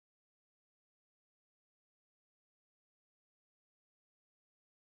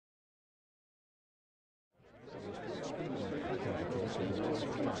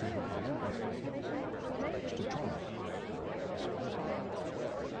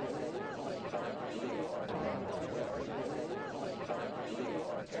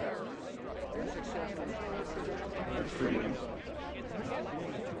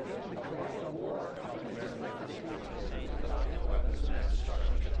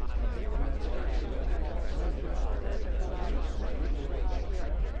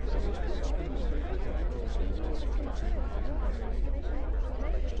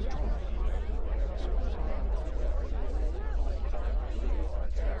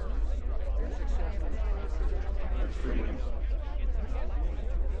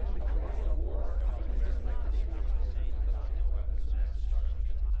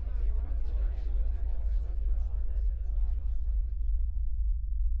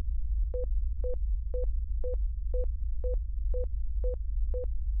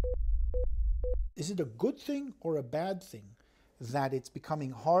Is it a good thing or a bad thing that it's becoming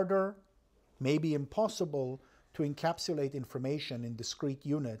harder, maybe impossible, to encapsulate information in discrete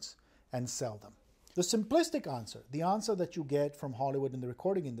units and sell them? The simplistic answer, the answer that you get from Hollywood and the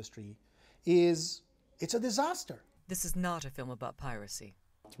recording industry, is it's a disaster. This is not a film about piracy.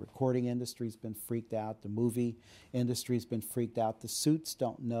 The recording industry's been freaked out. The movie industry's been freaked out. The suits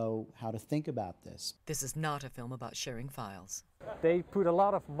don't know how to think about this. This is not a film about sharing files. They put a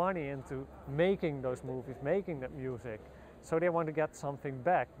lot of money into making those movies, making that music, so they want to get something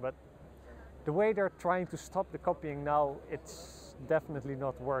back. But the way they're trying to stop the copying now, it's definitely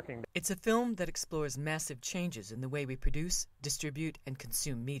not working. It's a film that explores massive changes in the way we produce, distribute, and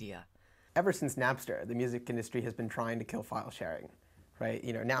consume media. Ever since Napster, the music industry has been trying to kill file sharing. Right?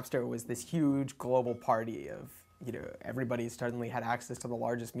 Napster was this huge global party of, everybody suddenly had access to the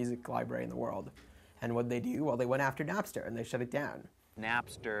largest music library in the world. And what did they do? Well, they went after Napster and they shut it down.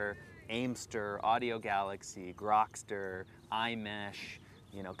 Napster, Aimster, Audio Galaxy, Grokster, iMesh,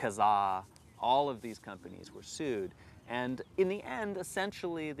 Kazaa, all of these companies were sued. And in the end,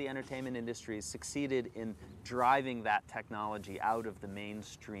 essentially, the entertainment industry succeeded in driving that technology out of the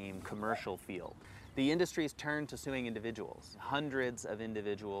mainstream commercial field. The industry's turned to suing individuals, hundreds of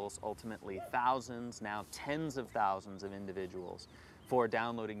individuals, ultimately thousands, now tens of thousands of individuals, for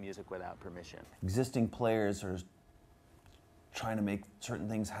downloading music without permission. Existing players are trying to make certain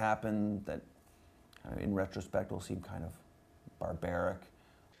things happen that, in retrospect, will seem kind of barbaric.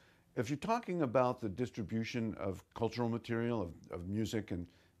 If you're talking about the distribution of cultural material, of music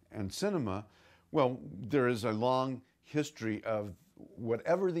and cinema, well, there is a long history of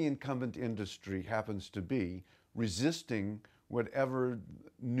whatever the incumbent industry happens to be, resisting whatever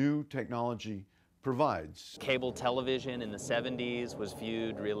new technology provides. Cable television in the 70s was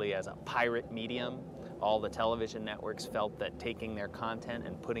viewed really as a pirate medium. All the television networks felt that taking their content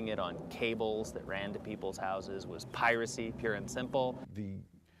and putting it on cables that ran to people's houses was piracy, pure and simple. The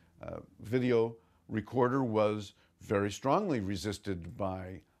video recorder was very strongly resisted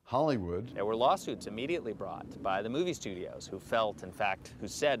by Hollywood. There were lawsuits immediately brought by the movie studios who felt, in fact, who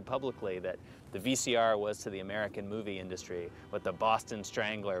said publicly that the VCR was to the American movie industry what the Boston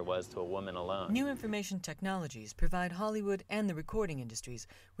Strangler was to a woman alone. New information technologies provide Hollywood and the recording industries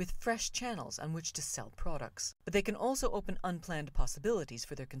with fresh channels on which to sell products. But they can also open unplanned possibilities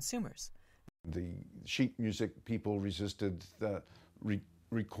for their consumers. The sheet music people resisted the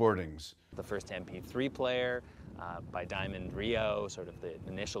recordings. The first MP3 player by Diamond Rio, sort of the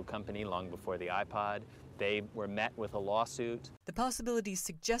initial company long before the iPod, they were met with a lawsuit. The possibilities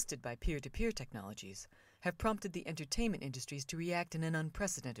suggested by peer-to-peer technologies have prompted the entertainment industries to react in an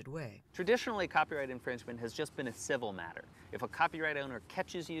unprecedented way. Traditionally, copyright infringement has just been a civil matter. If a copyright owner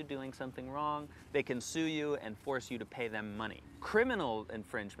catches you doing something wrong, they can sue you and force you to pay them money. Criminal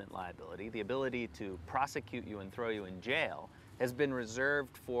infringement liability, the ability to prosecute you and throw you in jail, has been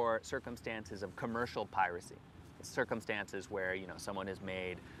reserved for circumstances of commercial piracy. It's circumstances where, someone has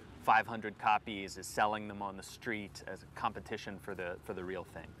made 500 copies, is selling them on the street as a competition for the real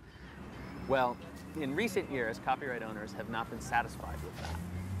thing. Well, in recent years, copyright owners have not been satisfied with that.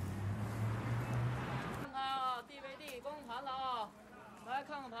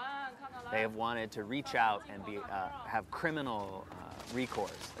 They have wanted to reach out and have criminal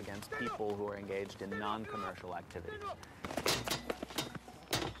recourse against people who are engaged in non-commercial activities.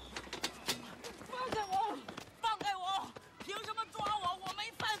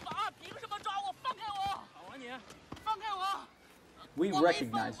 We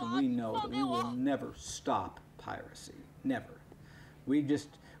recognize and we know that we will never stop piracy, never. We just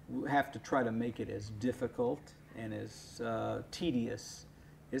have to try to make it as difficult and as tedious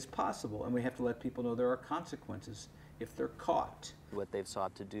as possible, and we have to let people know there are consequences if they're caught. What they've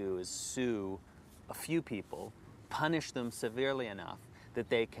sought to do is sue a few people punish them severely enough that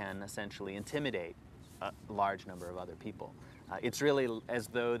they can essentially intimidate a large number of other people. It's really as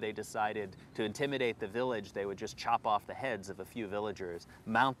though they decided to intimidate the village, they would just chop off the heads of a few villagers,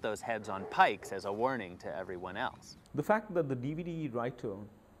 mount those heads on pikes as a warning to everyone else. The fact that the DVD writer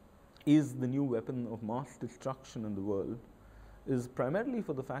is the new weapon of mass destruction in the world is primarily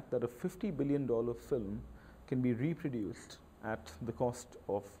for the fact that a $50 billion film can be reproduced at the cost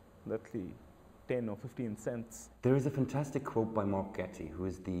of, let's say, 10 or 15 cents. There is a fantastic quote by Mark Getty, who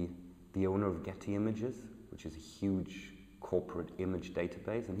is the owner of Getty Images, which is a huge corporate image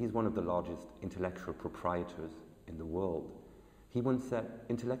database, and he's one of the largest intellectual proprietors in the world. He once said,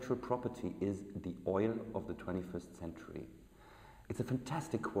 intellectual property is the oil of the 21st century. It's a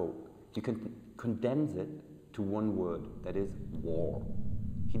fantastic quote. You can condense it to one word, that is war.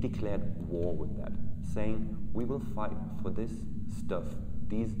 He declared war with that, saying, we will fight for this stuff,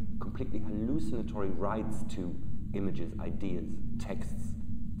 these completely hallucinatory rights to images, ideas, texts,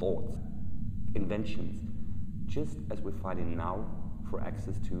 thoughts, inventions, just as we're fighting now for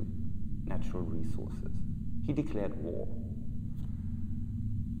access to natural resources. He declared war.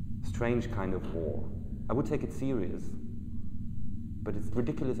 Strange kind of war. I would take it serious, but it's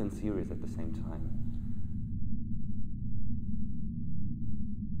ridiculous and serious at the same time.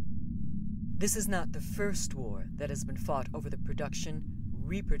 This is not the first war that has been fought over the production,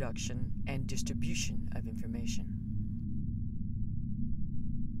 reproduction, and distribution of information.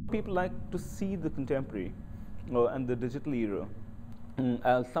 People like to see the contemporary and the digital era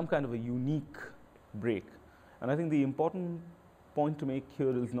as some kind of a unique break. And I think the important point to make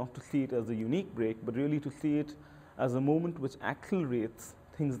here is not to see it as a unique break, but really to see it as a moment which accelerates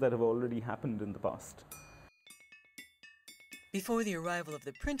things that have already happened in the past. Before the arrival of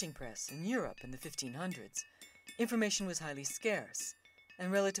the printing press in Europe in the 1500s, information was highly scarce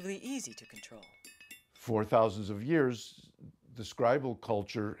and relatively easy to control. For thousands of years, the scribal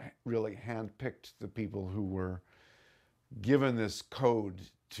culture really handpicked the people who were given this code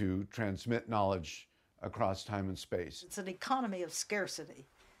to transmit knowledge across time and space. It's an economy of scarcity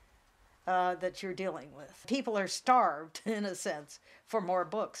that you're dealing with. People are starved, in a sense, for more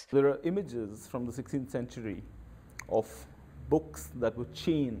books. There are images from the 16th century of books that were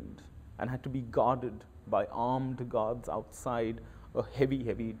chained and had to be guarded by armed guards outside a heavy,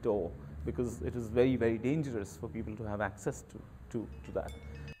 heavy door, because it is very, very dangerous for people to have access to that.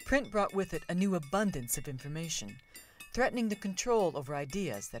 Print brought with it a new abundance of information, threatening the control over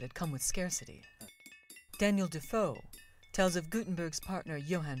ideas that had come with scarcity. Daniel Defoe tells of Gutenberg's partner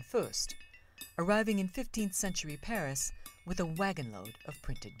Johann Fust arriving in 15th century Paris with a wagon load of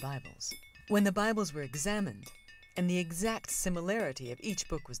printed Bibles. When the Bibles were examined and the exact similarity of each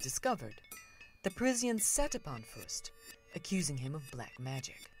book was discovered, the Parisians set upon Fust, accusing him of black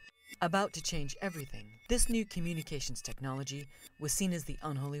magic. About to change everything, this new communications technology was seen as the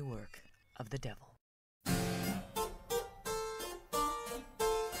unholy work of the devil.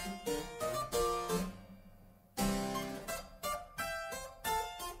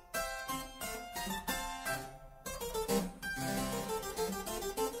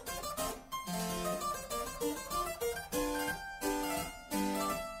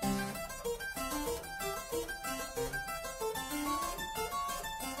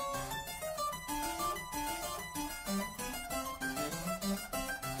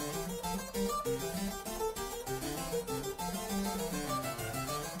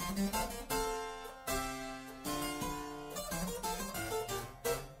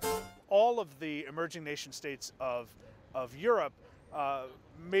 All of the emerging nation states of Europe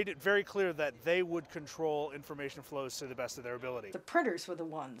made it very clear that they would control information flows to the best of their ability. The printers were the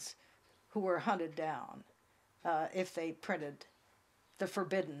ones who were hunted down if they printed the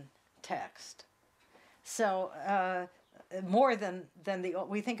forbidden text. So more than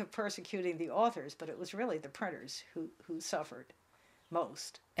we think of persecuting the authors, but it was really the printers who suffered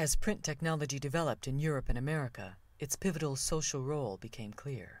most. As print technology developed in Europe and America, its pivotal social role became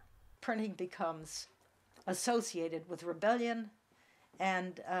clear. Printing becomes associated with rebellion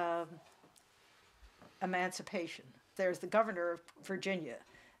and emancipation. There's the governor of Virginia,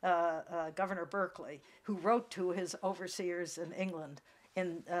 Governor Berkeley, who wrote to his overseers in England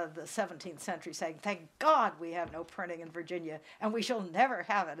in the 17th century saying, "Thank God we have no printing in Virginia, and we shall never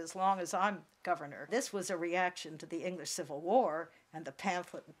have it as long as I'm governor." This was a reaction to the English Civil War and the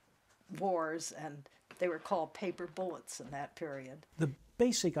pamphlet wars, and they were called paper bullets in that period. The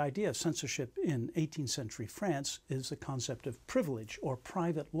basic idea of censorship in 18th century France is the concept of privilege or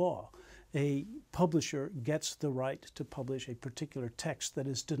private law. a publisher gets the right to publish a particular text that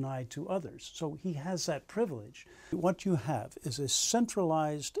is denied to others. So he has that privilege. What you have is a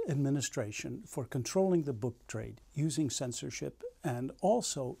centralized administration for controlling the book trade, using censorship, and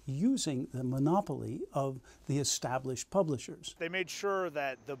also using the monopoly of the established publishers. They made sure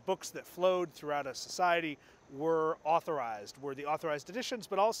that the books that flowed throughout a society were the authorized editions,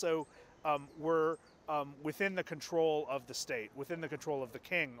 but also were within the control of the state, within the control of the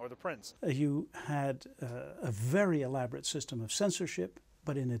king or the prince. You had a very elaborate system of censorship,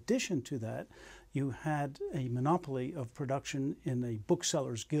 but in addition to that, you had a monopoly of production in a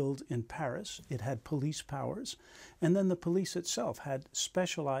booksellers' guild in Paris. It had police powers, and then the police itself had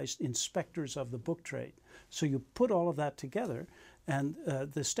specialized inspectors of the book trade. So you put all of that together, and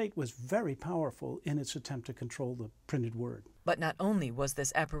the state was very powerful in its attempt to control the printed word. But not only was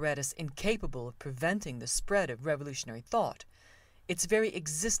this apparatus incapable of preventing the spread of revolutionary thought, its very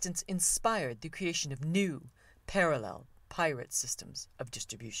existence inspired the creation of new, parallel, pirate systems of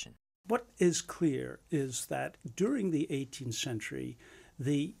distribution. What is clear is that during the 18th century,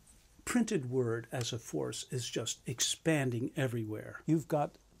 the printed word as a force is just expanding everywhere. You've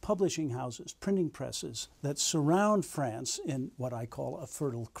got publishing houses, printing presses that surround France in what I call a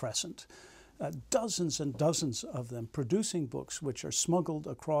fertile crescent. Dozens and dozens of them producing books which are smuggled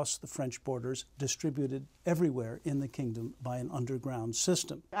across the French borders, distributed everywhere in the kingdom by an underground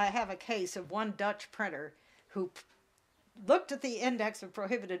system. I have a case of one Dutch printer who looked at the index of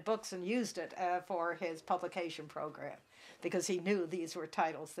prohibited books and used it for his publication program because he knew these were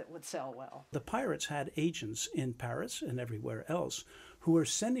titles that would sell well. The pirates had agents in Paris and everywhere else who are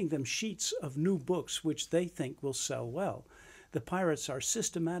sending them sheets of new books which they think will sell well. The pirates are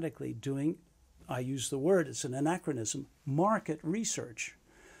systematically doing, I use the word, it's an anachronism, market research.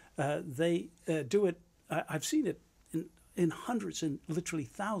 They do it, I've seen it in hundreds and literally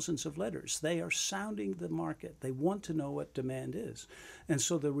thousands of letters. They are sounding the market. They want to know what demand is. And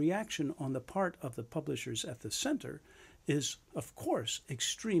so the reaction on the part of the publishers at the center is, of course,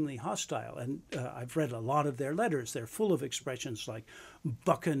 extremely hostile. And I've read a lot of their letters. They're full of expressions like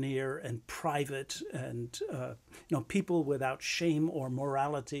buccaneer and private and people without shame or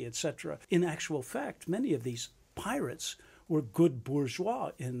morality, etc. In actual fact, many of these pirates were good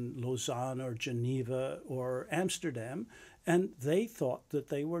bourgeois in Lausanne or Geneva or Amsterdam, and they thought that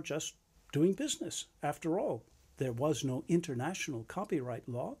they were just doing business. After all, there was no international copyright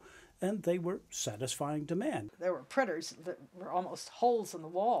law, and they were satisfying demand. There were printers that were almost holes in the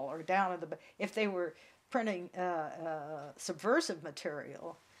wall or down in the... If they were printing subversive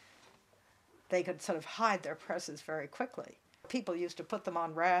material, they could sort of hide their presses very quickly. People used to put them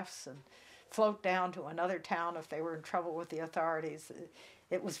on rafts and float down to another town if they were in trouble with the authorities.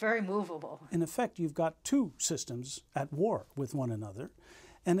 It was very movable. In effect, you've got two systems at war with one another,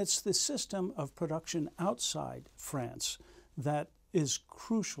 and it's the system of production outside France that is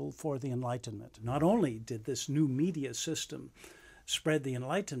crucial for the Enlightenment. Not only did this new media system spread the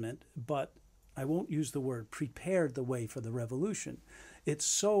Enlightenment, but I won't use the word prepared the way for the revolution. It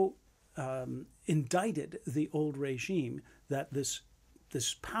so indicted the old regime that this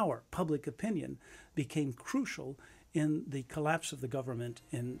power, public opinion, became crucial in the collapse of the government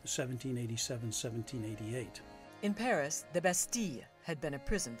in 1787, 1788. In Paris, the Bastille had been a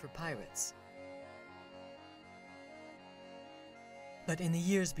prison for pirates. But in the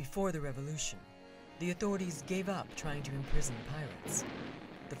years before the revolution, the authorities gave up trying to imprison pirates.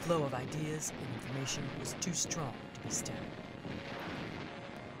 The flow of ideas and information was too strong to be stemmed.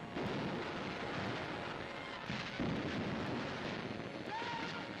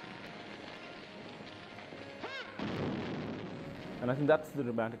 And I think that's the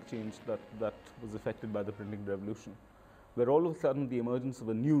dramatic change that was affected by the printing revolution, where all of a sudden the emergence of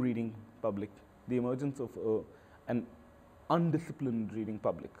a new reading public, the emergence of an undisciplined reading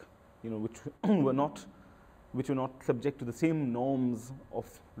public, which were not subject to the same norms of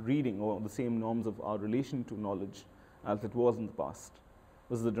reading or the same norms of our relation to knowledge as it was in the past,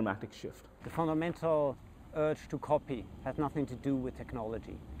 was the dramatic shift. The fundamental urge to copy has nothing to do with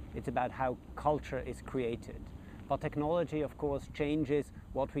technology. It's about how culture is created. But technology, of course, changes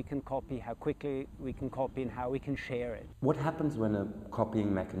what we can copy, how quickly we can copy, and how we can share it. What happens when a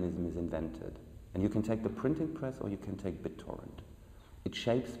copying mechanism is invented? And you can take the printing press or you can take BitTorrent. It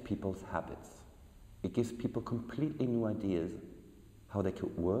shapes people's habits. It gives people completely new ideas how they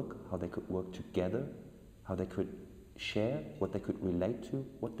could work together, how they could share, what they could relate to,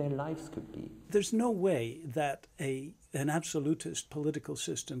 what their lives could be. There's no way that an absolutist political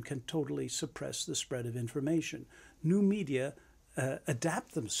system can totally suppress the spread of information. New media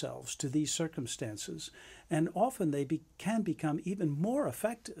adapt themselves to these circumstances, and often they can become even more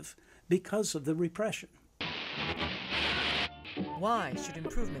effective because of the repression. Why should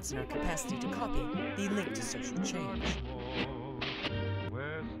improvements in our capacity to copy be linked to social change?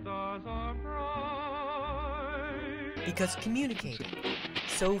 Because communicating,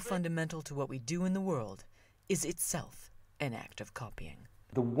 so fundamental to what we do in the world, is itself an act of copying.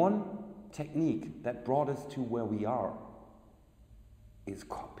 The one technique that brought us to where we are is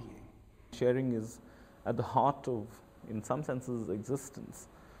copying. Sharing is at the heart of, in some senses, existence.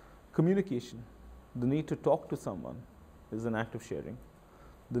 Communication, the need to talk to someone, is an act of sharing.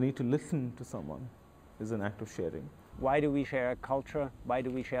 The need to listen to someone is an act of sharing. Why do we share culture? Why do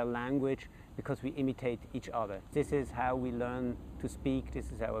we share language? Because we imitate each other. This is how we learn to speak.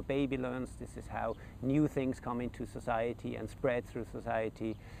 This is how a baby learns. This is how new things come into society and spread through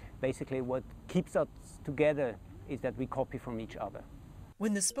society. Basically, what keeps us together is that we copy from each other.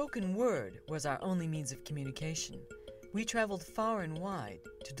 When the spoken word was our only means of communication, we traveled far and wide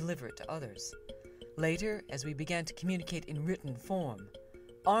to deliver it to others. Later, as we began to communicate in written form,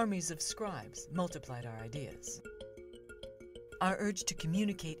 armies of scribes multiplied our ideas. Our urge to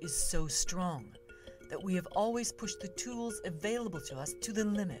communicate is so strong that we have always pushed the tools available to us to the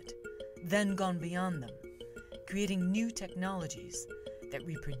limit, then gone beyond them, creating new technologies that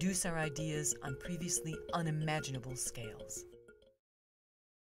reproduce our ideas on previously unimaginable scales.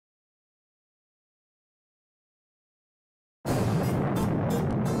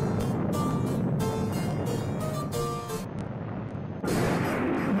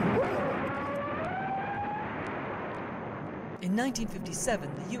 In 1957,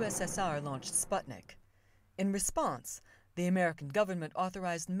 the USSR launched Sputnik. In response, the American government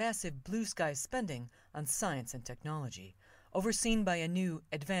authorized massive blue sky spending on science and technology, overseen by a new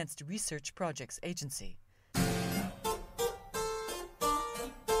Advanced Research Projects Agency.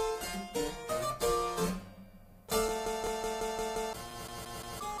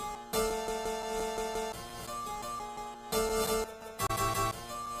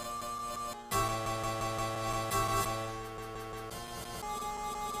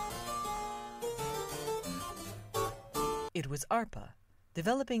 It was ARPA,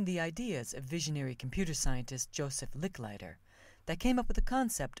 developing the ideas of visionary computer scientist Joseph Licklider, that came up with the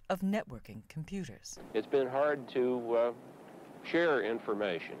concept of networking computers. It's been hard to share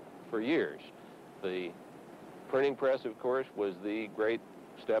information for years. The printing press, of course, was the great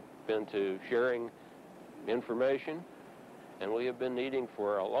step into sharing information, and we have been needing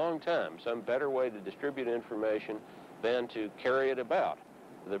for a long time some better way to distribute information than to carry it about.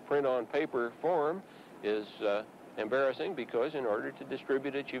 The print on paper form is embarrassing because in order to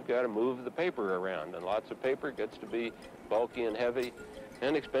distribute it, you've got to move the paper around, and lots of paper gets to be bulky and heavy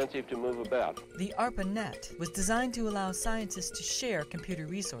and expensive to move about. The ARPANET was designed to allow scientists to share computer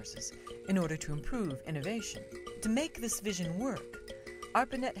resources in order to improve innovation. To make this vision work,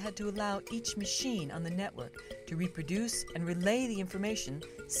 ARPANET had to allow each machine on the network to reproduce and relay the information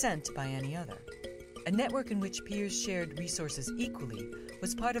sent by any other. A network in which peers shared resources equally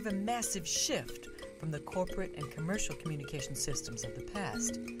was part of a massive shift from the corporate and commercial communication systems of the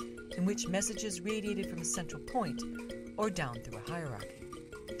past, in which messages radiated from a central point or down through a hierarchy.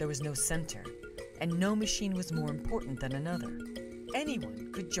 There was no center, and no machine was more important than another.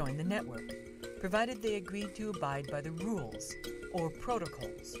 Anyone could join the network, provided they agreed to abide by the rules or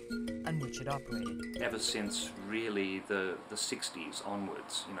protocols on which it operated. Ever since really the 60s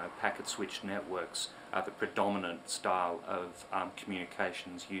onwards, packet switched networks are the predominant style of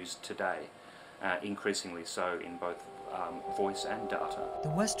communications used today. Increasingly so in both voice and data.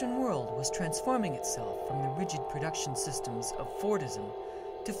 The Western world was transforming itself from the rigid production systems of Fordism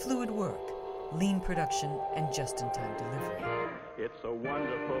to fluid work, lean production, and just-in-time delivery. It's a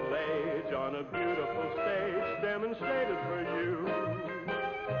wonderful age on a beautiful stage demonstrated for you,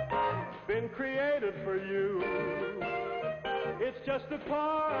 been created for you. It's just a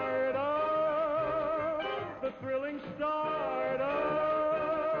part of the thrilling start of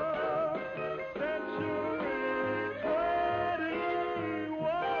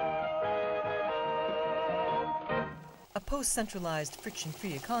a post-centralized,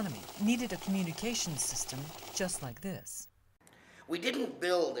 friction-free economy needed a communications system just like this. We didn't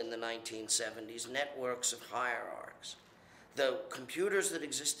build in the 1970s networks of hierarchs. The computers that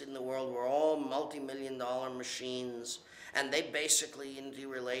existed in the world were all multi-million-dollar machines, and they basically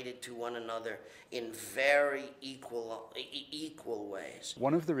interrelated to one another in very equal ways.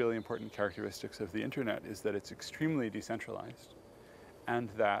 One of the really important characteristics of the internet is that it's extremely decentralized, and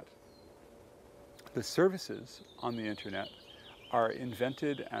that the services on the internet are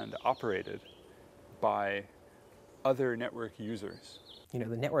invented and operated by other network users. The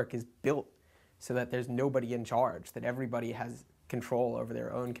network is built so that there's nobody in charge, that everybody has control over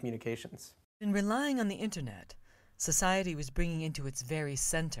their own communications. In relying on the internet, society was bringing into its very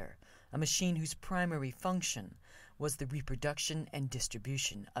center a machine whose primary function was the reproduction and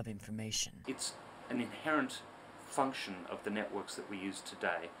distribution of information. It's an inherent function of the networks that we use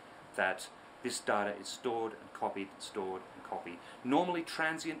today that this data is stored and copied, stored and copied. Normally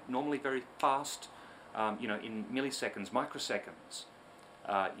transient, normally very fast, in milliseconds, microseconds.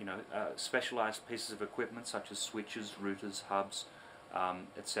 Specialized pieces of equipment such as switches, routers, hubs,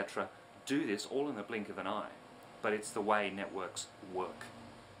 etc. do this all in the blink of an eye. But it's the way networks work.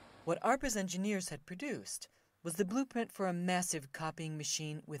 What ARPA's engineers had produced was the blueprint for a massive copying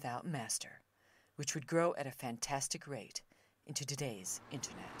machine without master, which would grow at a fantastic rate into today's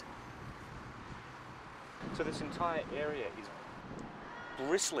internet. So this entire area is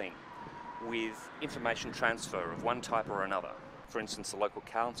bristling with information transfer of one type or another. For instance, the local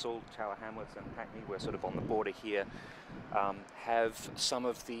council, Tower Hamlets and Hackney, we're sort of on the border here, have some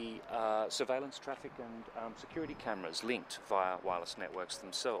of the surveillance traffic and security cameras linked via wireless networks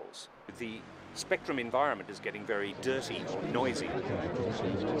themselves. The spectrum environment is getting very dirty or noisy.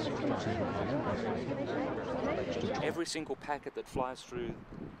 Every single packet that flies through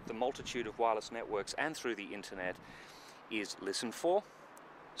the multitude of wireless networks and through the internet is listened for,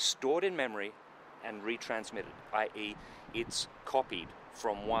 stored in memory, and retransmitted, i.e. it's copied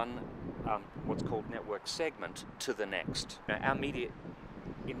from one what's called network segment to the next. Now, our media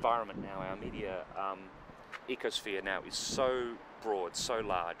environment now, our media ecosphere now is so broad, so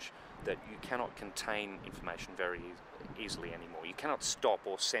large, that you cannot contain information very easily anymore. You cannot stop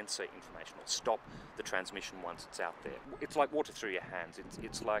or censor information or stop the transmission once it's out there. It's like water through your hands.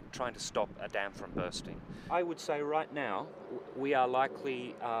 It's like trying to stop a dam from bursting. I would say right now we are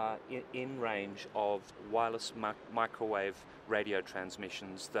likely in range of wireless microwave radio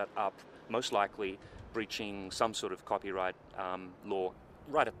transmissions that are most likely breaching some sort of copyright law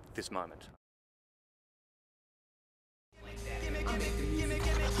right at this moment.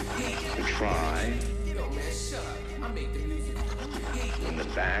 Try in the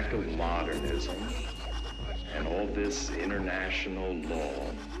back of modernism and all this international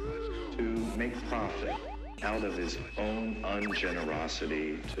law to make profit out of his own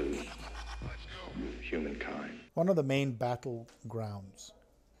ungenerosity to humankind. One of the main battlegrounds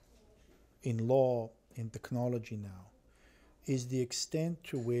in law, in technology now, is the extent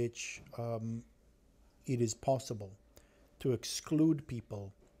to which it is possible to exclude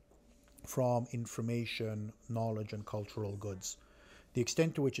people from information, knowledge, and cultural goods. The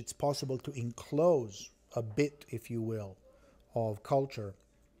extent to which it's possible to enclose a bit, if you will, of culture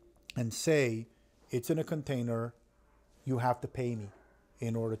and say, it's in a container, you have to pay me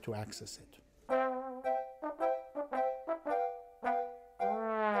in order to access it.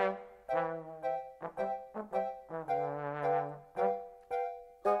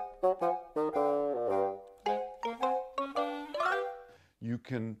 You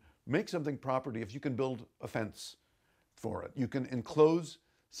can make something property if you can build a fence for it. You can enclose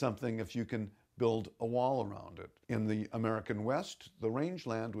something if you can build a wall around it. In the American West, the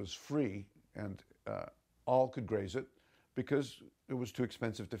rangeland was free and all could graze it because it was too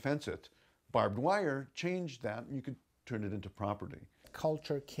expensive to fence it. Barbed wire changed that and you could turn it into property.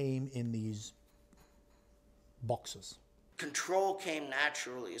 Culture came in these boxes. Control came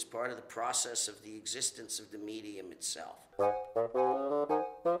naturally as part of the process of the existence of the medium itself.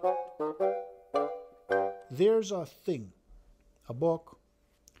 There's a thing, a book,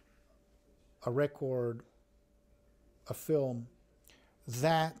 a record, a film,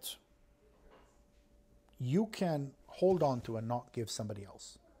 that you can hold on to and not give somebody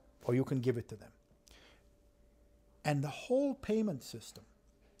else, or you can give it to them. And the whole payment system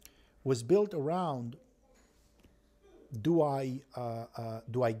was built around, do I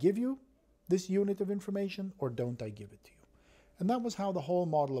give you this unit of information or don't I give it to you? And that was how the whole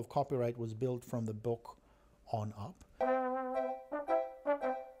model of copyright was built from the book on up.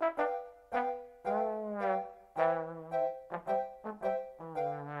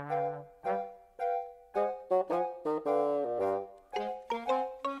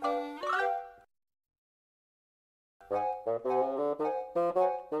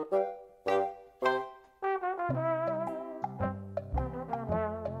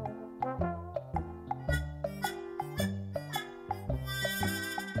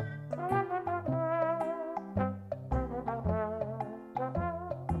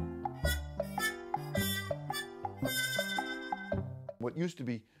 What used to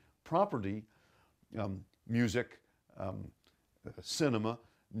be property, music, cinema,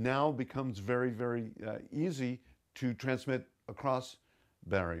 now becomes very, very easy to transmit across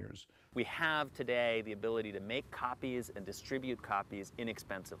barriers. We have today the ability to make copies and distribute copies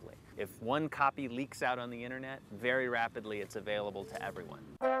inexpensively. If one copy leaks out on the internet, very rapidly it's available to everyone.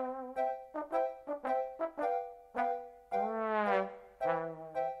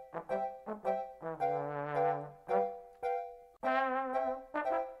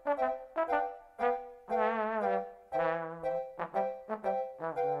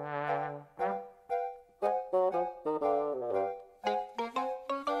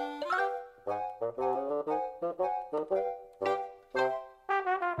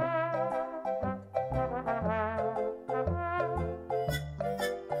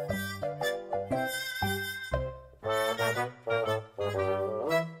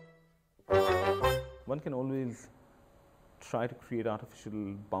 One can always try to create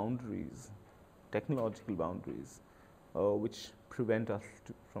artificial boundaries, technological boundaries, which prevent us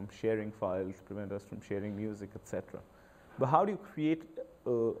from sharing files, prevent us from sharing music, etc. But how do you create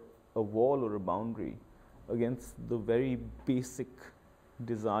a wall or a boundary against the very basic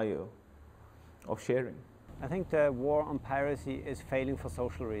desire of sharing? I think the war on piracy is failing for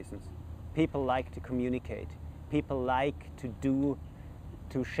social reasons. People like to communicate. People like to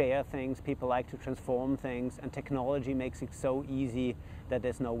share things. People like to transform things, and technology makes it so easy that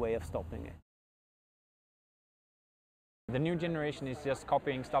there's no way of stopping it. The new generation is just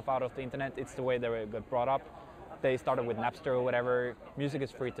copying stuff out of the internet. It's the way they were brought up. They started with Napster or whatever. Music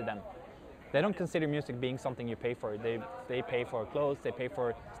is free to them. They don't consider music being something you pay for. They pay for clothes, they pay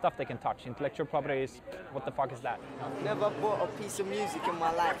for stuff they can touch. Intellectual property is, what the fuck is that? Never bought a piece of music in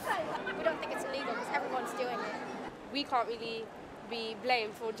my life. We don't think it's illegal because everyone's doing it. We can't really be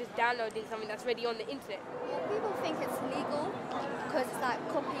blamed for just downloading something that's already on the internet. People think it's legal because it's like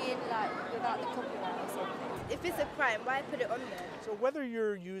copying like without the copyright or something. If it's a crime, why put it on there? So whether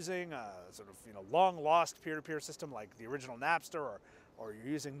you're using a sort of long lost peer-to-peer system like the original Napster, or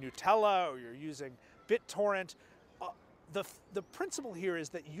you're using Gnutella, or you're using BitTorrent, the principle here is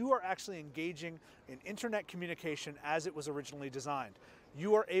that you are actually engaging in internet communication as it was originally designed.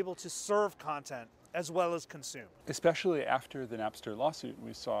 You are able to serve content as well as consume. Especially after the Napster lawsuit,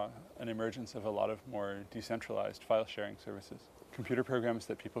 we saw an emergence of a lot of more decentralized file sharing services. Computer programs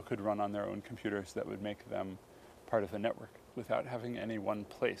that people could run on their own computers that would make them part of the network without having any one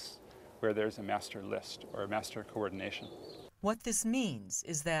place where there's a master list or a master coordination. What this means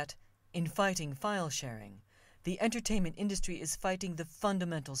is that, in fighting file sharing, the entertainment industry is fighting the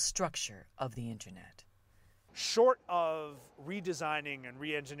fundamental structure of the internet. Short of redesigning and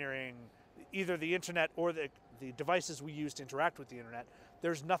re-engineering either the internet or the devices we use to interact with the internet,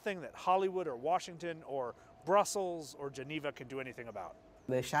 there's nothing that Hollywood or Washington or Brussels or Geneva can do anything about.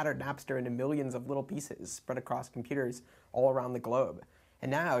 They shattered Napster into millions of little pieces spread across computers all around the globe. And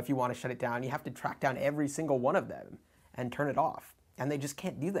now if you want to shut it down, you have to track down every single one of them and turn it off. And they just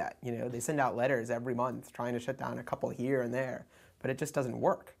can't do that. They send out letters every month trying to shut down a couple here and there, but it just doesn't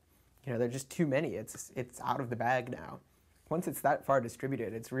work. There are just too many. It's out of the bag now. Once it's that far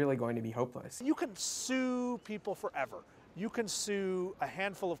distributed, it's really going to be hopeless. You can sue people forever. You can sue a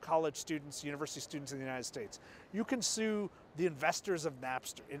handful of college students, university students in the United States. You can sue the investors of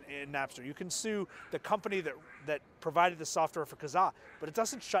Napster, in Napster. You can sue the company that provided the software for Kazaa, but it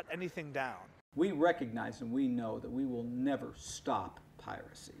doesn't shut anything down. We recognize and we know that we will never stop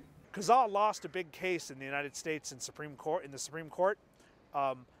piracy. Kazaa lost a big case in the United States in the Supreme Court.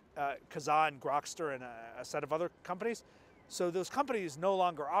 Kazaa and Grokster and a set of other companies. So those companies no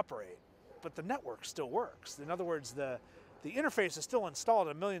longer operate, but the network still works. In other words, the interface is still installed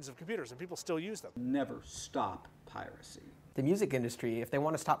on millions of computers and people still use them. Never stop piracy. The music industry, if they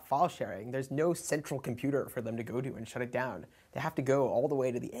want to stop file sharing, there's no central computer for them to go to and shut it down. They have to go all the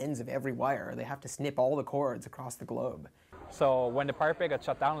way to the ends of every wire. They have to snip all the cords across the globe. So when the Pirate Bay got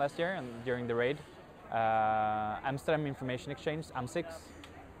shut down last year and during the raid, Amsterdam Information Exchange, AMSIX,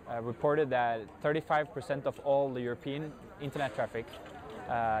 reported that 35% of all the European internet traffic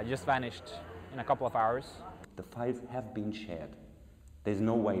just vanished in a couple of hours. The files have been shared. There's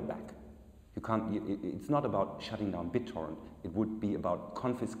no way back. You can't. It's not about shutting down BitTorrent. It would be about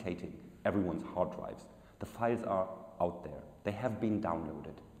confiscating everyone's hard drives. The files are out there. They have been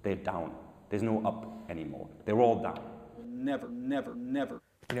downloaded. They're down. There's no up anymore. They're all down. Never, never, never.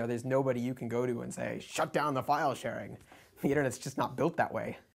 There's nobody you can go to and say, shut down the file sharing. The internet's just not built that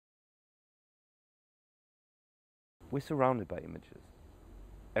way. We're surrounded by images.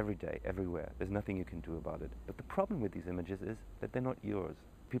 Every day, everywhere. There's nothing you can do about it. But the problem with these images is that they're not yours.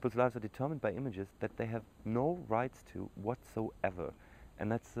 People's lives are determined by images that they have no rights to whatsoever. And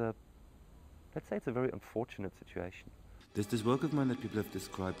that's, let's say it's a very unfortunate situation. There's this work of mine that people have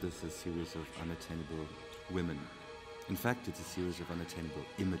described as a series of unattainable women. In fact, it's a series of unattainable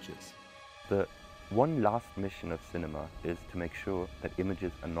images. The one last mission of cinema is to make sure that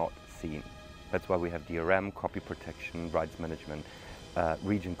images are not seen. That's why we have DRM, copy protection, rights management,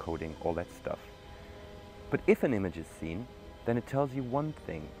 region coding, all that stuff. But if an image is seen, then it tells you one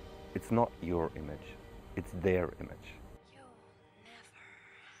thing. It's not your image, it's their image.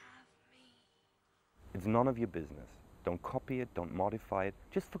 It's none of your business. Don't copy it, don't modify it,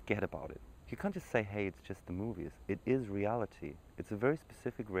 just forget about it. You can't just say, hey, it's just the movies. It is reality. It's a very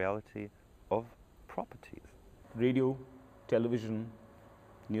specific reality of properties. Radio, television,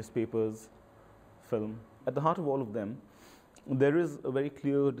 newspapers, film. At the heart of all of them, there is a very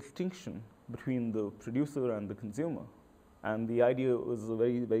clear distinction between the producer and the consumer. And the idea is a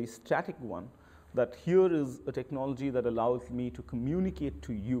very, very static one, that here is a technology that allows me to communicate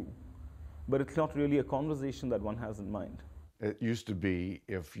to you, but it's not really a conversation that one has in mind. It used to be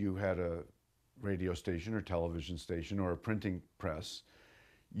if you had a radio station or television station or a printing press,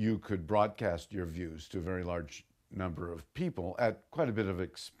 you could broadcast your views to a very large number of people at quite a bit of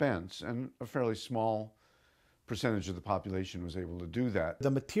expense, and a fairly small percentage of the population was able to do that.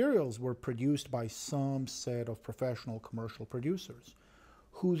 The materials were produced by some set of professional commercial producers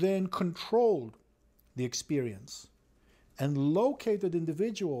who then controlled the experience and located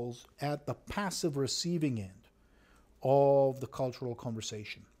individuals at the passive receiving end of the cultural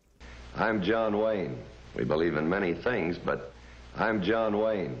conversation. I'm John Wayne. We believe in many things, but I'm John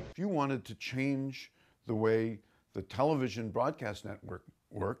Wayne. If you wanted to change the way the television broadcast network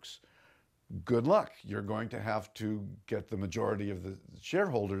works, good luck. You're going to have to get the majority of the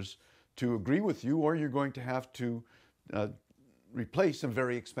shareholders to agree with you, or you're going to have to replace some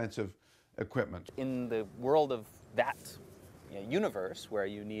very expensive equipment. In the world of that universe where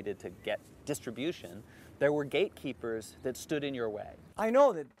you needed to get distribution, there were gatekeepers that stood in your way. I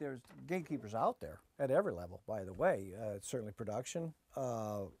know that there's gatekeepers out there at every level, by the way. Certainly production,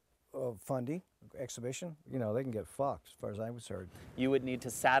 funding, exhibition, they can get fucked as far as I'm concerned. You would need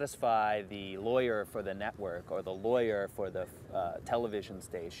to satisfy the lawyer for the network or the lawyer for the television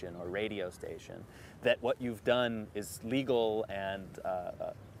station or radio station that what you've done is legal and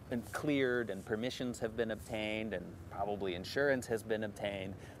cleared and permissions have been obtained and probably insurance has been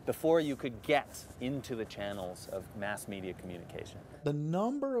obtained before you could get into the channels of mass media communication. The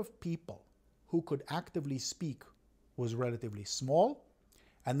number of people who could actively speak was relatively small,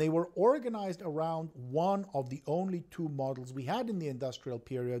 and they were organized around one of the only two models we had in the industrial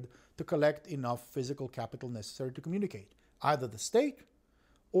period to collect enough physical capital necessary to communicate, either the state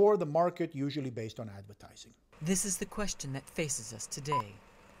or the market, usually based on advertising. This is the question that faces us today.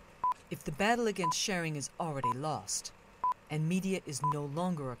 If the battle against sharing is already lost, and media is no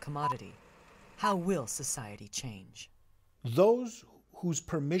longer a commodity, how will society change? Those whose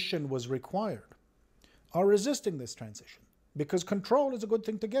permission was required are resisting this transition, because control is a good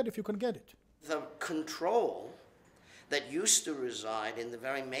thing to get if you can get it. The control that used to reside in the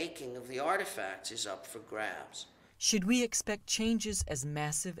very making of the artifacts is up for grabs. Should we expect changes as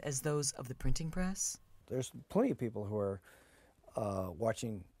massive as those of the printing press? There's plenty of people who are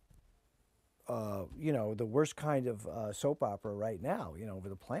watching the worst kind of soap opera right now, over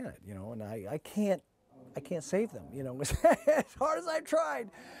the planet, and I can't save them, as hard as I've tried,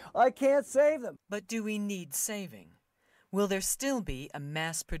 I can't save them. But do we need saving? Will there still be a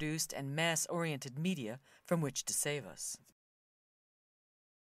mass-produced and mass-oriented media from which to save us?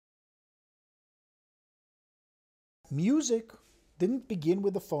 Music didn't begin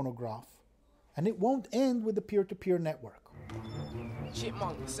with the phonograph, and it won't end with the peer-to-peer network.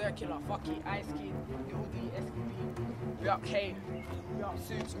 Chipmunk, Circular, Fucky, Ice Kid, Little D, SQP. We up K, we up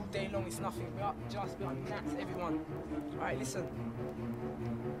Suits all day long, it's nothing. We up Just, we up Nats, everyone. Alright, listen.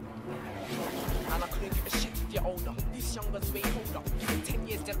 And I couldn't give a shit if you're older. This younger's way older. Give it 10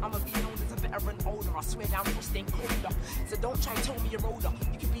 years, then I'ma be known as a veteran older. I swear down, we'll stay colder. So don't try and tell me you're older.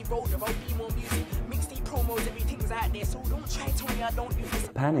 You can be older, I'll be more music. Mixtape promos, everything's out there. So don't try and tell me I don't do this.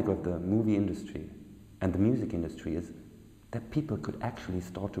 The panic of the movie industry and the music industry is that people could actually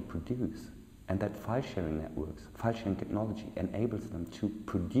start to produce, and that file sharing networks, file sharing technology enables them to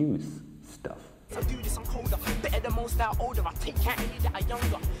produce stuff. I do this, I'm colder, better than most that are older. I take out any that are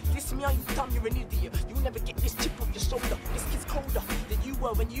younger. Listen me, are you dumb? You're an idiot. You'll never get this chip off your shoulder. This kid's colder than you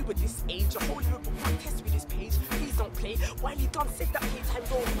were when you were this age. A whole Europe will test with this page. Please don't play. Wiley Dunn said that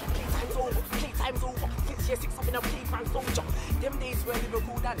playtime's over. Playtime's over. Playtime's over. Since year 6 I've been a playground soldier. Them days were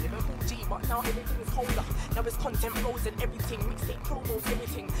Liverpool and Liverpool G, but now everything is colder. Now it's content flows and everything. Mixtape promos,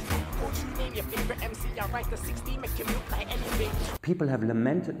 everything. Go to name your favorite MC. I write the 60, make him look like anything. People have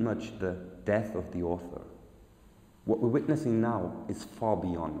lamented much the death of the author. What we're witnessing now is far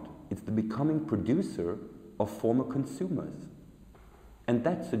beyond. It's the becoming producer of former consumers. And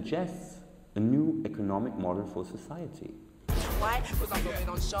that suggests a new economic model for society. Why? Because I'm going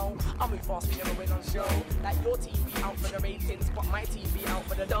on show. I move fast, we never win on show. Like your TV out for the ratings, but my TV out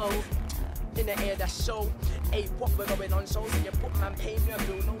for the dough. In the air, that show. Hey, what we're going on show? So you put man, pay me a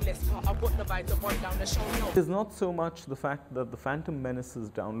bill, no less. I've got the vibe to run down the show. No. It's not so much the fact that the Phantom Menace is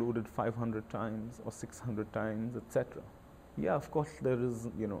downloaded 500 times or 600 times, etc. Yeah, of course, there is,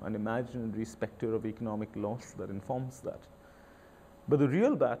 an imaginary specter of economic loss that informs that. But the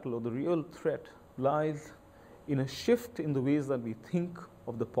real battle or the real threat lies in a shift in the ways that we think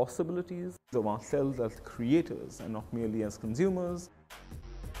of the possibilities of ourselves as creators and not merely as consumers.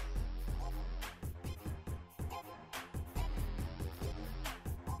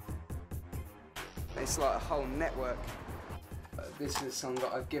 It's like a whole network. This is a song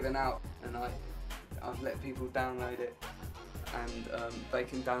that I've given out, and I've let people download it, and they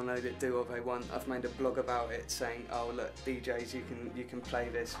can download it, do what they want. I've made a blog about it saying, oh look, DJs, you can play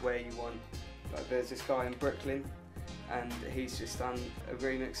this where you want. Like, there's this guy in Brooklyn, and he's just done a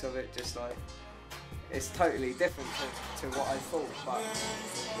remix of it, just like, it's totally different to what I thought, but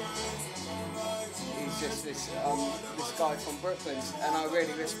he's just this guy from Brooklyn, and I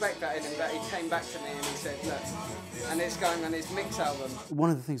really respect that in him, that he came back to me and he said, look, and it's going on his mix album. One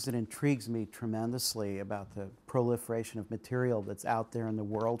of the things that intrigues me tremendously about the proliferation of material that's out there in the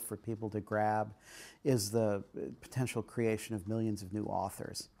world for people to grab is the potential creation of millions of new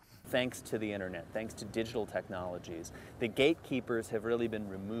authors. Thanks to the internet, thanks to digital technologies, the gatekeepers have really been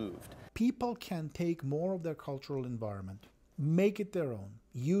removed. People can take more of their cultural environment, make it their own,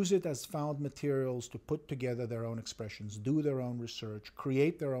 use it as found materials to put together their own expressions, do their own research,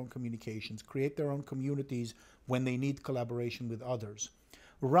 create their own communications, create their own communities when they need collaboration with others.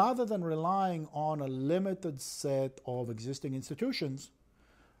 Rather than relying on a limited set of existing institutions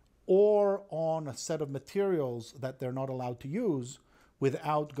or on a set of materials that they're not allowed to use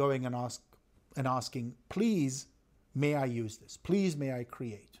without going and asking, please, may I use this? Please, may I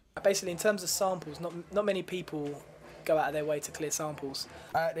create? Basically, in terms of samples, not many people go out of their way to clear samples.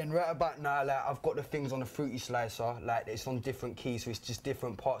 Then right about now, like, I've got the things on the Fruity Slicer, like it's on different keys, so it's just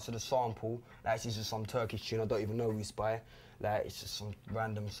different parts of the sample. Like it's just some Turkish tune I don't even know who's by. Like it's just some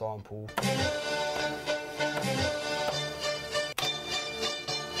random sample.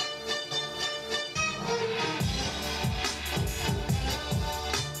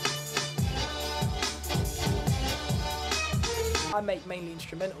 I make mainly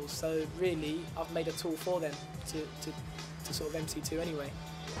instrumentals, so really I've made a tool for them to sort of MC to anyway.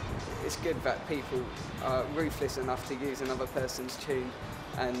 It's good that people are ruthless enough to use another person's tune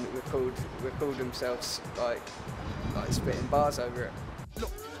and record themselves like spitting bars over it.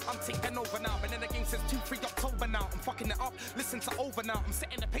 Look, I'm taking over now, been in the game since 2-3 October now. I'm fucking it up, listen to over now. I'm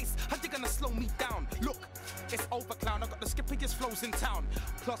setting the pace, how you gonna slow me down? Look, it's over, clown, I got the skippiest flows in town.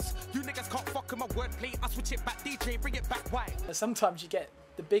 Plus, you niggas can't fuck with my wordplay, I switch it back, DJ, bring it back, why? Sometimes you get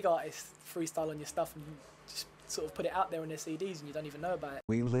the big artists freestyle on your stuff and just sort of put it out there on their CDs and you don't even know about it.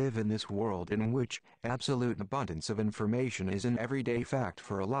 We live in this world in which absolute abundance of information is an everyday fact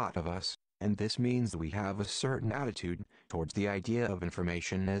for a lot of us. And this means that we have a certain attitude towards the idea of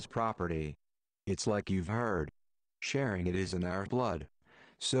information as property. It's like you've heard. Sharing it is in our blood.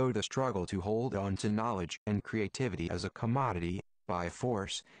 So the struggle to hold on to knowledge and creativity as a commodity, by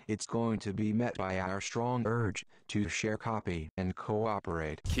force, it's going to be met by our strong urge to share, copy, and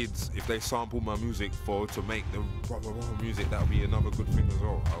cooperate. Kids, if they sample my music to make the music, that would be another good thing as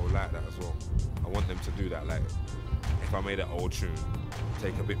well. I would like that as well. I want them to do that, like, if I made an old tune,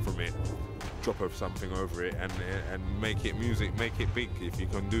 take a bit from it, drop something over it and make it music, make it big. If you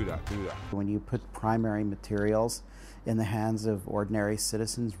can do that, do that. When you put primary materials in the hands of ordinary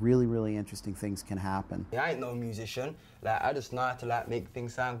citizens, really, really interesting things can happen. I ain't no musician, like I just know how to make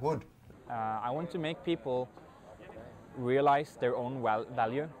things sound good. I want to make people realize their own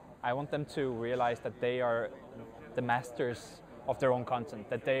value. I want them to realize that they are the masters of their own content,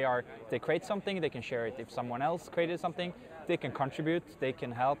 that they create something, they can share it. If someone else created something, they can contribute, they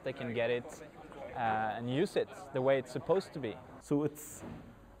can help, they can get it and use it the way it's supposed to be. So it's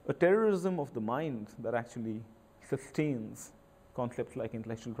a terrorism of the mind that actually sustains concepts like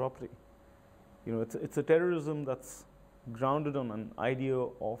intellectual property. It's a terrorism that's grounded on an idea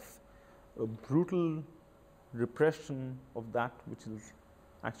of a brutal repression of that which is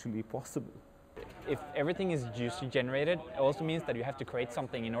actually possible. If everything is juice generated, it also means that you have to create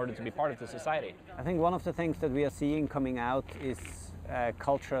something in order to be part of the society. I think one of the things that we are seeing coming out is a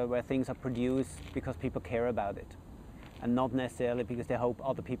culture where things are produced because people care about it, and not necessarily because they hope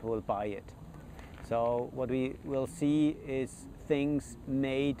other people will buy it. So what we will see is things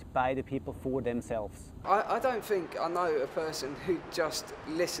made by the people for themselves. I don't think I know a person who just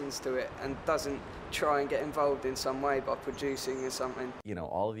listens to it and doesn't try and get involved in some way by producing or something. You know,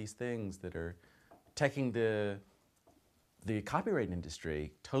 all of these things that are taking the copyright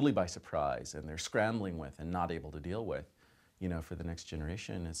industry totally by surprise, and they're scrambling with and not able to deal with, you know, for the next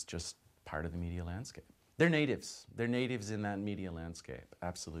generation. It's just part of the media landscape. They're natives. They're natives in that media landscape,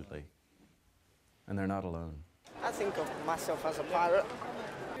 absolutely. And they're not alone. I think of myself as a pirate.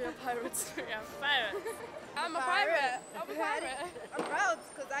 You're a pirate. Yeah, I'm a pirate. I'm a pirate. I'm a pirate. I'm proud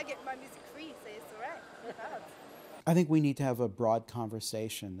because I get my music free, so it's all right. I'm proud. I think we need to have a broad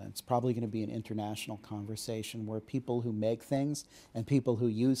conversation. It's probably going to be an international conversation where people who make things and people who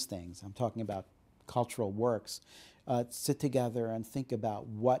use things, I'm talking about cultural works, sit together and think about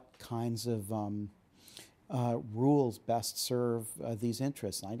what kinds of rules best serve these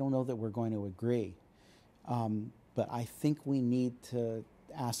interests. I don't know that we're going to agree, but I think we need to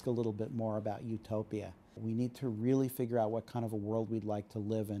ask a little bit more about utopia. We need to really figure out what kind of a world we'd like to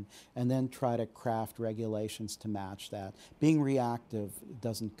live in and then try to craft regulations to match that. Being reactive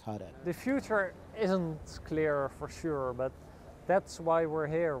doesn't cut it. The future isn't clear for sure, but that's why we're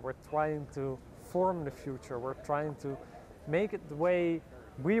here. We're trying to form the future. We're trying to make it the way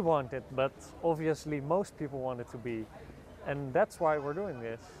we want it, but obviously most people want it to be. And that's why we're doing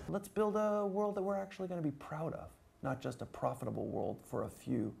this. Let's build a world that we're actually going to be proud of, not just a profitable world for a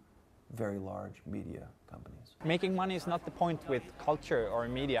few very large media companies. Making money is not the point with culture or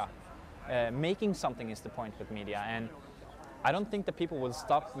media. Making something is the point with media, and I don't think that people will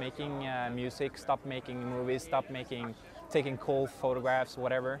stop making music, stop making movies, stop taking cool photographs,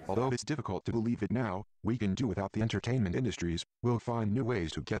 whatever. Although it's difficult to believe it now, we can do without the entertainment industries. We'll find new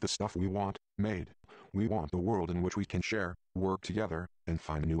ways to get the stuff we want made. We want a world in which we can share, work together, and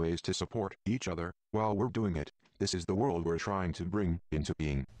find new ways to support each other while we're doing it. This is the world we're trying to bring into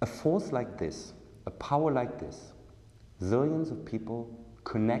being. A force like this, a power like this, zillions of people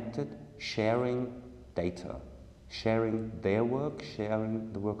connected, sharing data, sharing their work,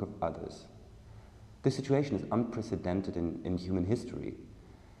 sharing the work of others. This situation is unprecedented in human history,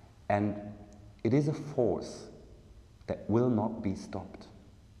 and it is a force that will not be stopped.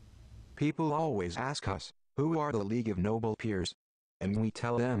 People always ask us, who are the League of Noble Peers? And we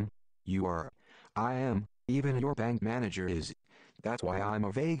tell them, you are, I am, even your bank manager is. That's why I'm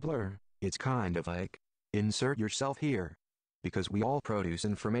a vague blur. It's kind of like, insert yourself here. Because we all produce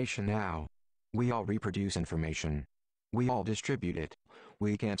information now. We all reproduce information. We all distribute it.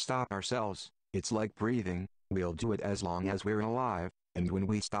 We can't stop ourselves. It's like breathing, we'll do it as long as we're alive, and when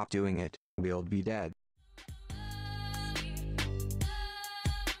we stop doing it, we'll be dead.